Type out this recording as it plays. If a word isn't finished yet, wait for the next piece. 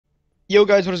Yo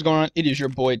guys, what is going on? It is your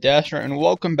boy Dasher and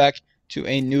welcome back to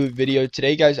a new video.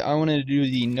 Today guys, I wanted to do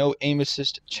the no aim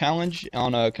assist challenge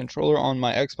on a controller on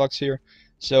my Xbox here.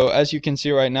 So as you can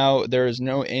see right now, there is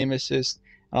no aim assist,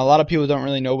 and a lot of people don't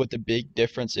really know what the big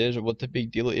difference is or what the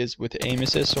big deal is with aim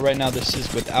assist. So right now this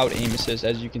is without aim assist.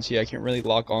 As you can see, I can't really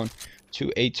lock on to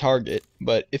a target,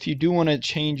 but if you do want to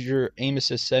change your aim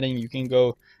assist setting, you can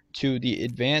go to the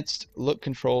advanced look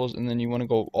controls, and then you want to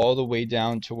go all the way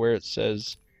down to where it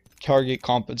says target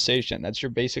compensation. That's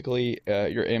your basically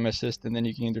your aim assist, and then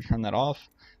you can either turn that off,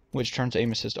 which turns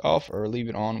aim assist off, or leave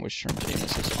it on, which turns aim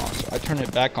assist on. So I turn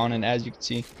it back on, and as you can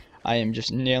see, I am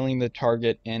just nailing the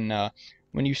target. And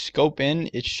when you scope in,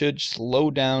 it should slow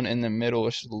down in the middle.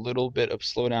 It's just a little bit of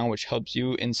slowdown, which helps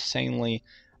you insanely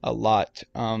a lot.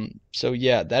 So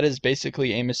yeah, that is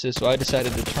basically aim assist. So I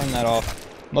decided to turn that off.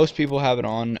 Most people have it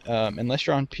on, unless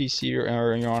you're on PC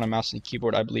or you're on a mouse and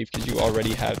keyboard, I believe, because you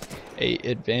already have a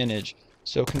advantage.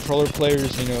 So controller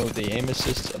players, you know, the aim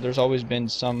assist, there's always been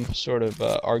some sort of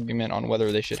argument on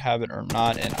whether they should have it or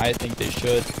not, and I think they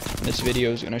should. And this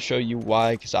video is going to show you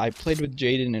why, because I played with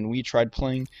Jaden and we tried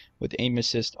playing with aim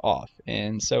assist off.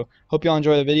 And so hope y'all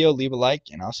enjoy the video. Leave a like,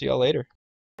 and I'll see y'all later.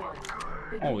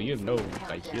 Oh, you have no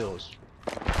like heals.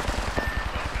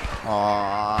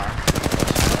 Aww.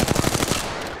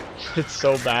 It's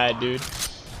so bad, dude.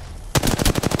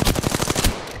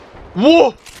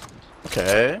 Whoa!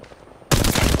 Okay.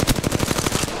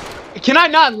 Can I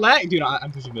not lag? Dude,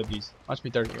 I'm pushing both these. Watch me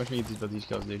get both these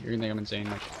kills, dude. You're gonna think I'm insane.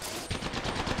 Much.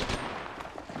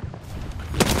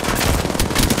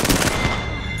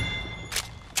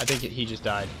 I think he just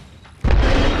died.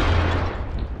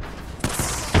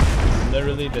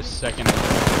 Literally the second.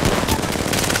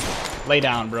 Lay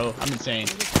down, bro. I'm insane.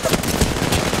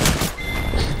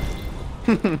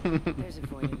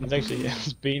 It's actually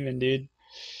it's beaming, dude.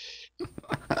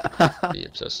 Be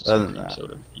obsessed with cream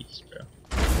soda beast, bro.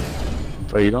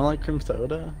 But you don't like cream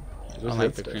soda? I don't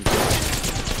like the cream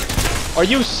soda. Are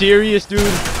you serious, dude?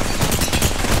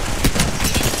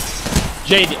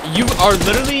 Jade, you are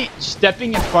literally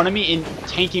stepping in front of me and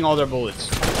tanking all their bullets.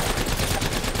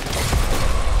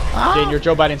 Ah. Jade, you're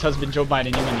Joe Biden's husband, Joe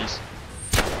Biden. You win these.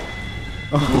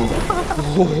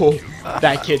 Oh,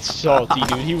 that kid's salty,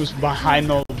 dude. He was behind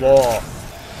the wall.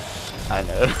 I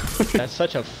know. That's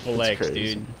such a flex,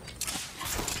 dude.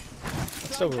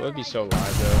 That's so, it'd be so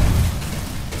live, though.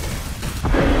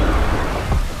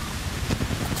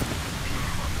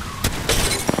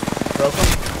 Broke him?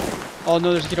 Oh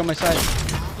no, there's a kid on my side.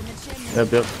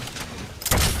 Yep.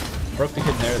 Broke the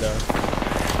kid there, though.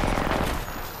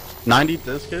 90,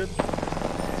 this kid?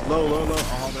 Low.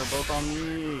 Oh, they're both on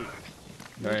me.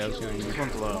 Alright, let's go. This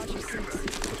one's low.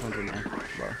 This one's in there.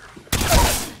 Low.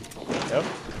 Yep.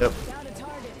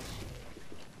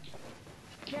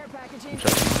 I'm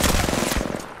checking.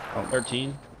 Oh.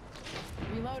 13.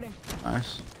 Reloading.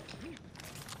 Nice.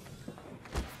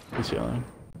 He's healing.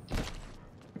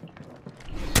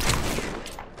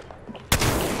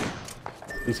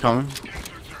 He's coming.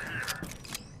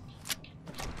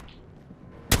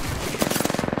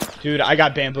 Dude, I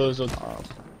got bamboozled.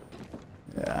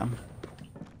 Yeah.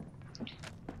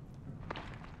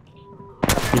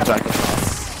 He's back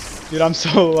up. Dude, I'm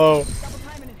so low.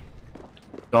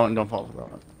 Don't fall for that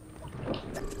one.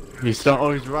 He's still.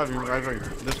 Oh, he's reviving.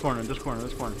 This corner.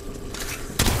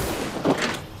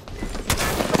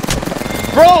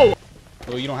 Bro!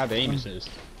 Well, you don't have the aim assist.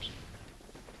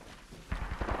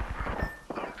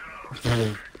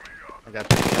 I got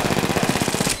this guy.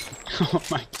 Oh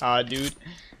my god, dude.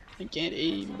 I can't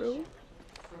aim, bro.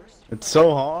 It's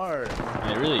so hard.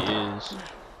 It really is.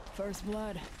 First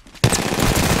blood.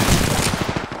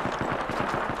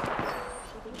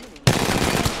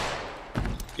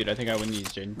 Dude, I think I win these,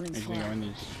 Jaden. I think I win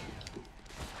these.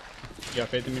 You got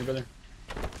faith in me, brother?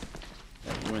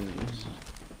 Yeah, you win these.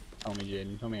 Tell me,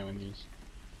 Jaden. Tell me I win these.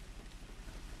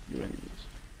 You win these.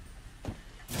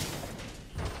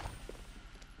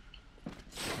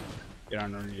 Dude, I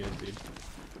don't know what it is, dude.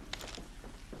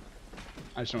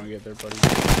 I just don't want to get there, buddy.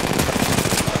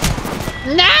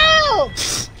 No!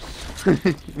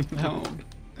 No.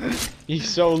 He's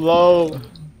so low.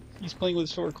 He's playing with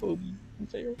Sword Kobe.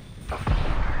 Unfair.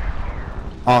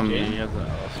 On me, he has an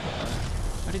LS.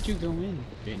 How did you go in,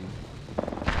 Jaden?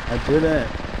 I didn't.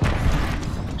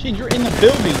 Jaden, you're in the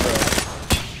building, bro.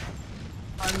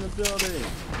 I'm in the building.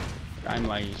 I'm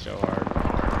lagging so hard.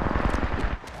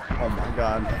 Oh my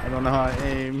god, I don't know how I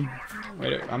aim.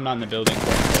 Wait, I'm not in the building.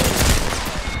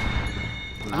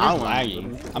 I'm just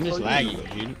lagging. I'm just lagging,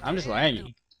 dude. I'm just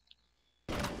lagging.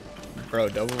 Bro,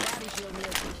 double.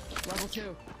 Level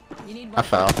 2. You need I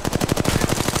fell.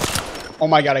 Oh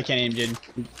my god, I can't aim, Jaden.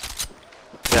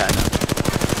 Yeah, I know.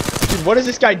 Dude, what is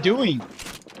this guy doing?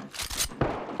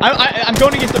 I'm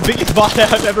going against the biggest bot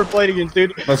I've ever played against,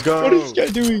 dude. Let's go. What is this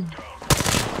guy doing?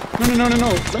 No.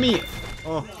 Let me.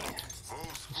 Oh,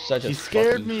 Such a he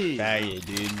scared fucking me. faggot,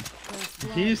 dude.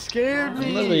 He scared I'm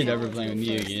me. literally never playing with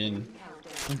me again.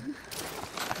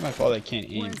 It's my fault I can't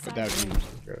aim without aim.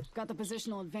 Gross. Got the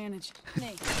positional advantage.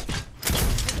 Nate.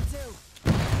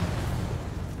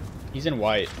 He's in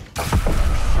white.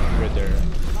 Right there.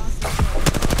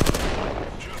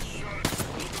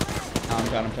 I'm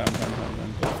down.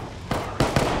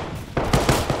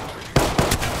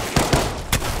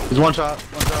 There's one shot.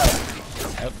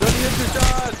 Yep. Don't hit the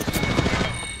shot.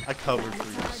 I covered for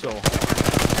you so hard.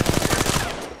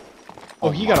 Oh,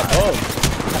 he got a bug.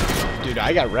 Dude,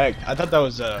 I got wrecked. I thought that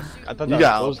was I thought that You was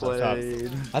got closed up top.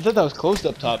 outplayed. I thought that was closed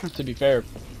up top, to be fair.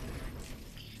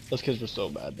 Those kids were so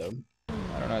bad though.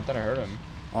 I don't know, I thought I heard him.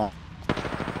 Oh.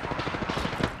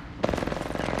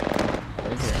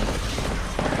 Right here.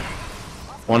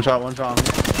 One shot. I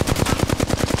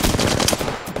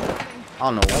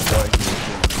don't know what he was doing.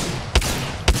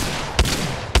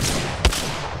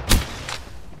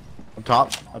 Up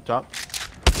top. One shot.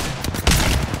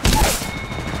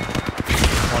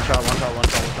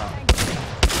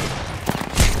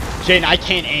 Jaden, I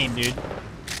can't aim, dude.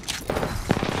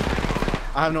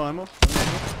 I have no ammo.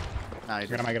 Nah, you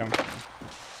Get him. don't.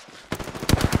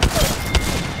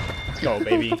 Let's go,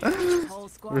 baby.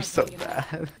 We're so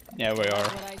bad. Yeah, we are.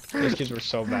 Those kids were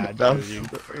so bad. That Dude.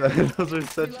 was, those are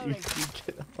such easy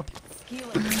kills.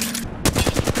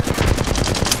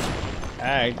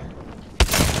 Ag.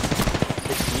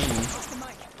 16.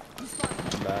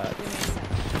 Not bad.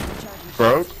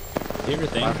 Broke. Do your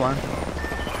thing. Lifeline.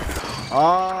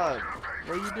 Ah,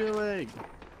 what are you doing?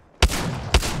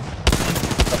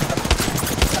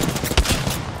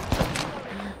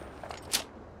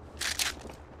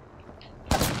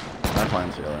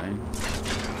 Lifeline's healing.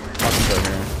 I'll just go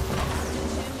here.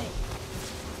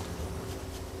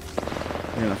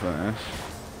 You're gonna finish.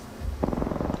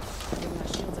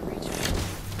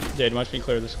 Jade, watch me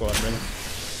clear the squad, brother.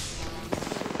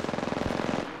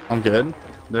 I'm good.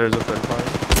 There's a third party.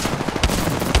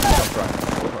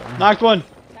 Knocked one.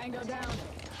 Tango down.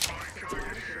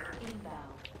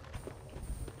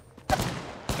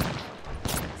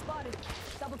 Spotted.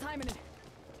 Double timing it.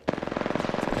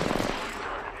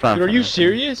 Dude, are you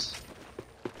serious?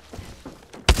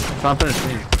 Trying to finish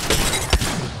me.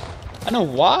 I know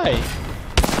why.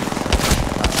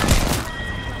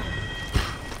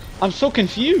 I'm so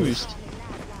confused.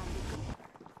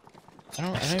 I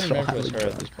don't even remember if it was her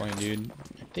at this point, dude.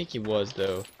 I think it was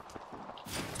though.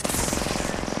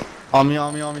 On me. No.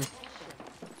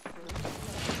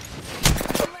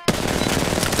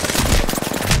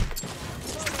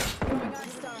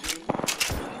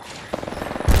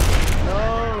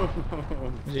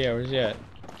 Where's he at?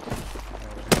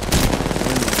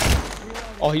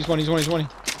 Oh, he's one. He's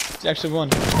actually one.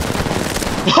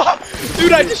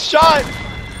 Dude, I just shot!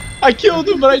 I killed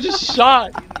him, but I just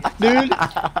shot! Dude!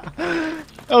 That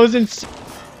was insane.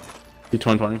 You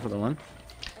 20 for the one?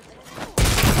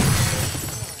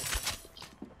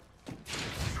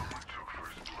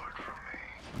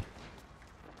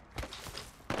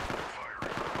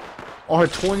 Oh, I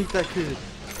 20 that kid.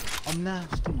 I'm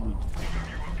nasty.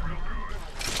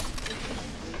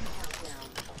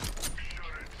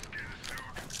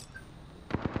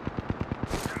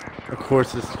 Of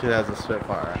course this kid has a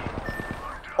Spitfire.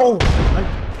 Oh! I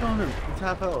found him! He's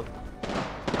half health.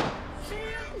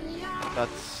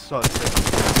 That's so sick.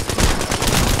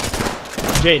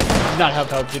 Jade, he's not half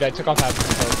health, dude. I took off half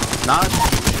his health. Not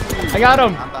I got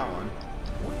him! Not that one.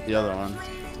 The other one.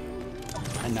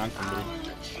 I knocked him, dude.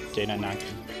 Jade, I knocked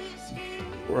him.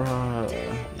 Bruh.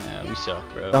 Yeah, we suck,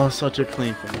 bro. That was such a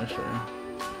clean finisher.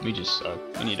 We just suck.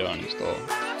 We need to uninstall.